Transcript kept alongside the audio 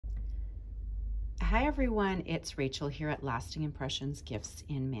Hi everyone, it's Rachel here at Lasting Impressions Gifts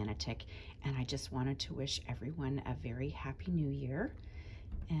in Manotick, and I just wanted to wish everyone a very happy new year.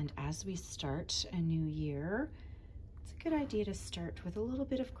 And as we start a new year, it's a good idea to start with a little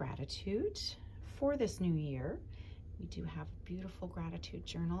bit of gratitude for this new year. We do have a beautiful gratitude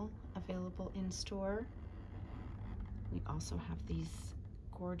journal available in store. We also have these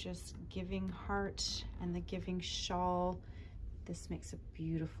gorgeous giving heart and the giving shawl. This makes a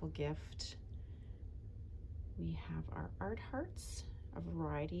beautiful gift. We have our art hearts, a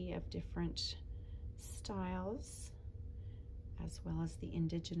variety of different styles, as well as the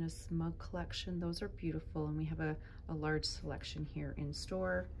Indigenous mug collection. Those are beautiful, and we have a large selection here in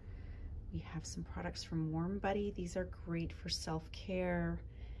store. We have some products from Warm Buddy. These are great for self-care,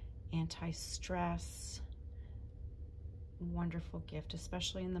 anti-stress. Wonderful gift,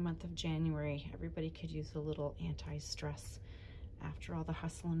 especially in the month of January. Everybody could use a little anti-stress after all the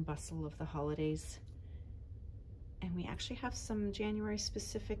hustle and bustle of the holidays. And we actually have some January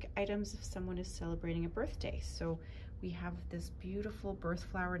specific items if someone is celebrating a birthday. So we have this beautiful birth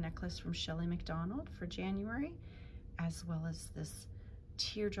flower necklace from Shelley McDonald for January, as well as this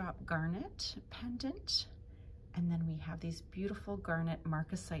teardrop garnet pendant. And then we have these beautiful garnet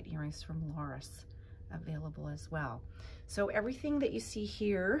marcasite earrings from Loris available as well. So everything that you see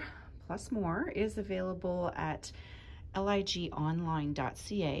here, plus more, is available at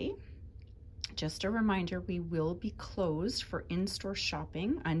ligonline.ca. Just a reminder, we will be closed for in-store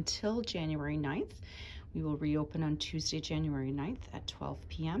shopping until January 9th. We will reopen on Tuesday, January 9th at 12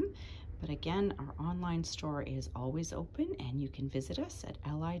 p.m. But again, our online store is always open, and you can visit us at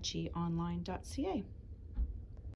ligonline.ca.